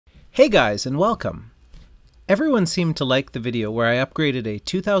Hey guys, and welcome! Everyone seemed to like the video where I upgraded a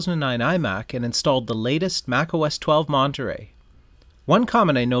 2009 iMac and installed the latest macOS 12 Monterey. One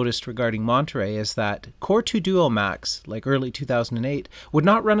comment I noticed regarding Monterey is that Core 2 Duo Macs, like early 2008, would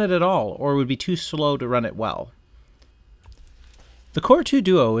not run it at all or would be too slow to run it well. The Core 2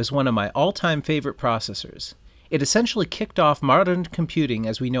 Duo is one of my all-time favorite processors. It essentially kicked off modern computing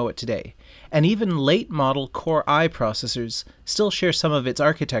as we know it today, and even late-model Core I processors still share some of its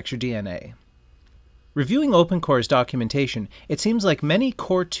architecture DNA. Reviewing OpenCore's documentation, it seems like many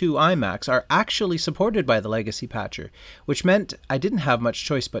Core 2 iMacs are actually supported by the legacy patcher, which meant I didn't have much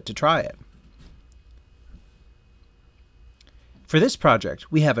choice but to try it. For this project,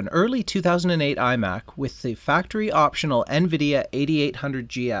 we have an early 2008 iMac with the factory-optional NVIDIA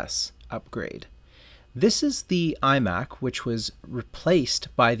 8800GS upgrade. This is the iMac which was replaced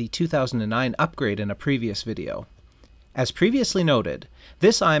by the 2009 upgrade in a previous video. As previously noted,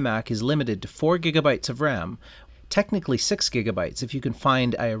 this iMac is limited to 4 GB of RAM, technically 6 GB if you can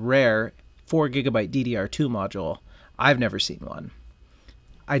find a rare 4 GB DDR2 module. I've never seen one.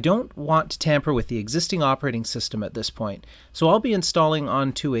 I don't want to tamper with the existing operating system at this point, so I'll be installing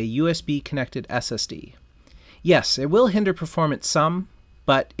onto a USB connected SSD. Yes, it will hinder performance some,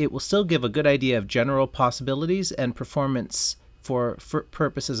 but it will still give a good idea of general possibilities and performance for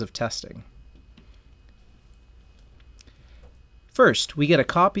purposes of testing. First, we get a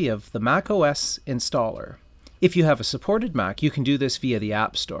copy of the macOS installer. If you have a supported Mac, you can do this via the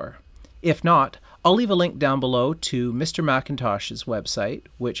App Store. If not, I'll leave a link down below to Mr. Macintosh's website,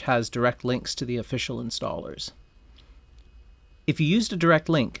 which has direct links to the official installers. If you used a direct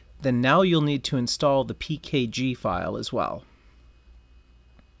link, then now you'll need to install the PKG file as well.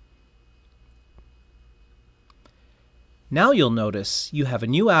 Now you'll notice you have a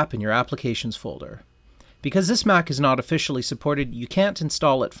new app in your Applications folder. Because this Mac is not officially supported, you can't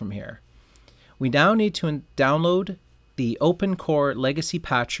install it from here. We now need to download the OpenCore Legacy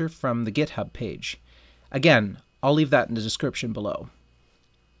Patcher from the GitHub page. Again, I'll leave that in the description below.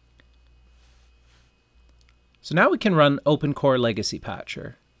 So now we can run OpenCore Legacy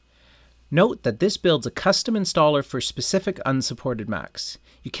Patcher. Note that this builds a custom installer for specific unsupported Macs.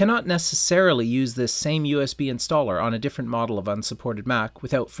 You cannot necessarily use this same USB installer on a different model of unsupported Mac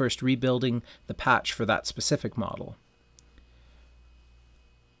without first rebuilding the patch for that specific model.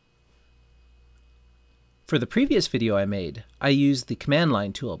 For the previous video I made, I used the command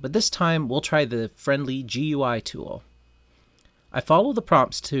line tool, but this time we'll try the friendly GUI tool. I follow the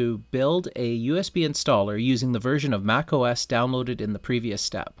prompts to build a USB installer using the version of macOS downloaded in the previous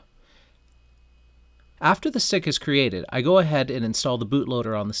step. After the stick is created, I go ahead and install the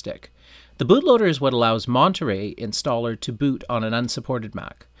bootloader on the stick. The bootloader is what allows Monterey installer to boot on an unsupported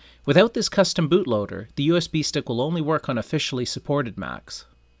Mac. Without this custom bootloader, the USB stick will only work on officially supported Macs.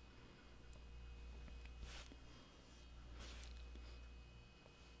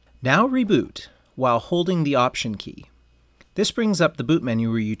 Now reboot while holding the Option key. This brings up the boot menu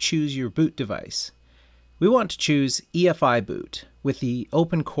where you choose your boot device. We want to choose EFI boot with the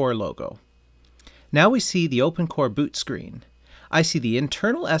OpenCore logo. Now we see the OpenCore boot screen. I see the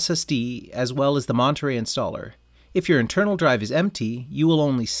internal SSD as well as the Monterey installer. If your internal drive is empty, you will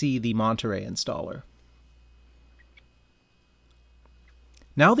only see the Monterey installer.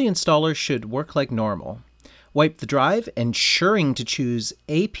 Now the installer should work like normal. Wipe the drive, ensuring to choose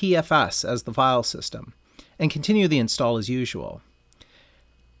APFS as the file system, and continue the install as usual.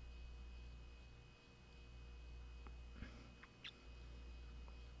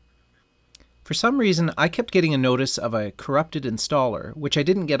 For some reason, I kept getting a notice of a corrupted installer, which I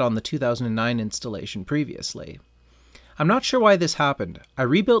didn't get on the 2009 installation previously. I'm not sure why this happened. I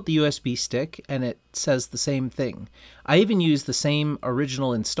rebuilt the USB stick and it says the same thing. I even used the same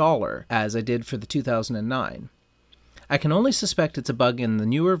original installer as I did for the 2009. I can only suspect it's a bug in the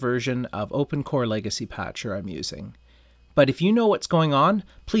newer version of OpenCore Legacy Patcher I'm using. But if you know what's going on,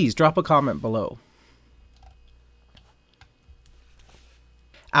 please drop a comment below.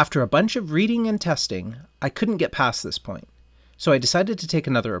 After a bunch of reading and testing, I couldn't get past this point, so I decided to take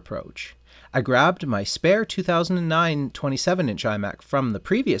another approach. I grabbed my spare 2009 27-inch iMac from the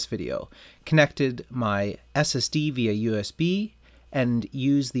previous video, connected my SSD via USB, and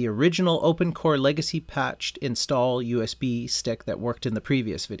used the original OpenCore Legacy Patched Install USB stick that worked in the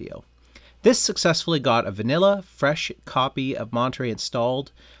previous video. This successfully got a vanilla, fresh copy of Monterey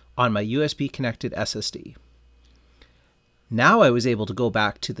installed on my USB-connected SSD. Now I was able to go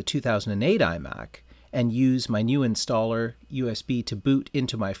back to the 2008 iMac and use my new installer USB to boot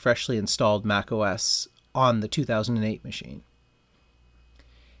into my freshly installed macOS on the 2008 machine.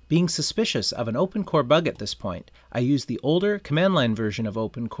 Being suspicious of an OpenCore bug at this point, I used the older command line version of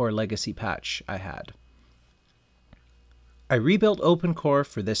OpenCore legacy patch I had. I rebuilt OpenCore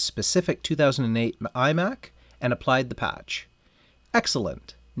for this specific 2008 iMac and applied the patch.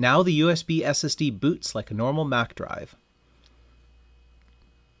 Excellent! Now the USB SSD boots like a normal Mac drive.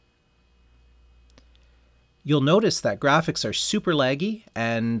 You'll notice that graphics are super laggy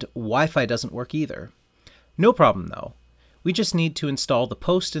and Wi-Fi doesn't work either. No problem though. We just need to install the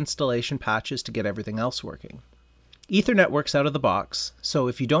post-installation patches to get everything else working. Ethernet works out of the box, so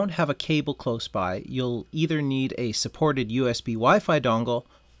if you don't have a cable close by, you'll either need a supported USB Wi-Fi dongle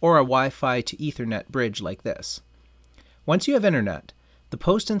or a Wi-Fi to Ethernet bridge like this. Once you have internet, the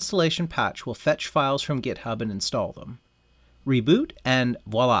post-installation patch will fetch files from GitHub and install them. Reboot and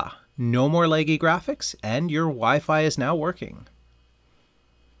voila! No more laggy graphics, and your Wi-Fi is now working.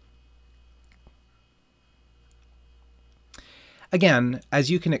 Again,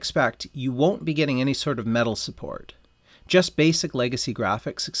 as you can expect, you won't be getting any sort of metal support. Just basic legacy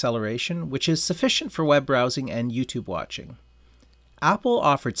graphics acceleration, which is sufficient for web browsing and YouTube watching. Apple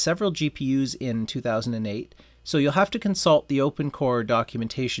offered several GPUs in 2008, so you'll have to consult the OpenCore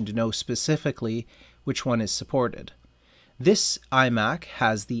documentation to know specifically which one is supported. This iMac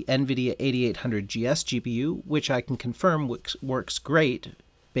has the NVIDIA 8800GS GPU, which I can confirm works great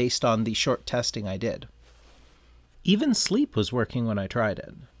based on the short testing I did. Even sleep was working when I tried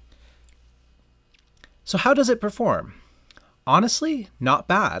it. So how does it perform? Honestly, not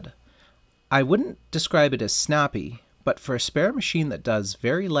bad. I wouldn't describe it as snappy, but for a spare machine that does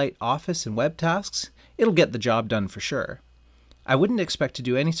very light office and web tasks, it'll get the job done for sure. I wouldn't expect to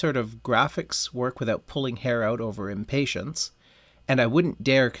do any sort of graphics work without pulling hair out over impatience, and I wouldn't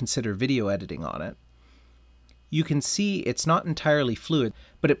dare consider video editing on it. You can see it's not entirely fluid,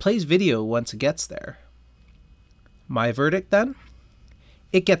 but it plays video once it gets there. My verdict then?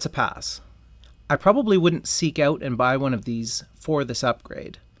 It gets a pass. I probably wouldn't seek out and buy one of these for this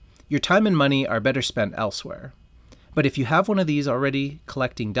upgrade. Your time and money are better spent elsewhere. But if you have one of these already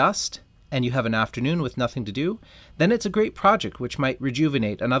collecting dust, and you have an afternoon with nothing to do, then it's a great project which might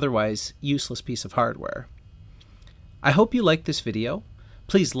rejuvenate an otherwise useless piece of hardware. I hope you liked this video.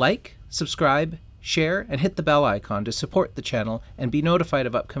 Please like, subscribe, share, and hit the bell icon to support the channel and be notified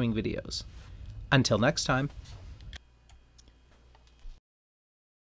of upcoming videos. Until next time.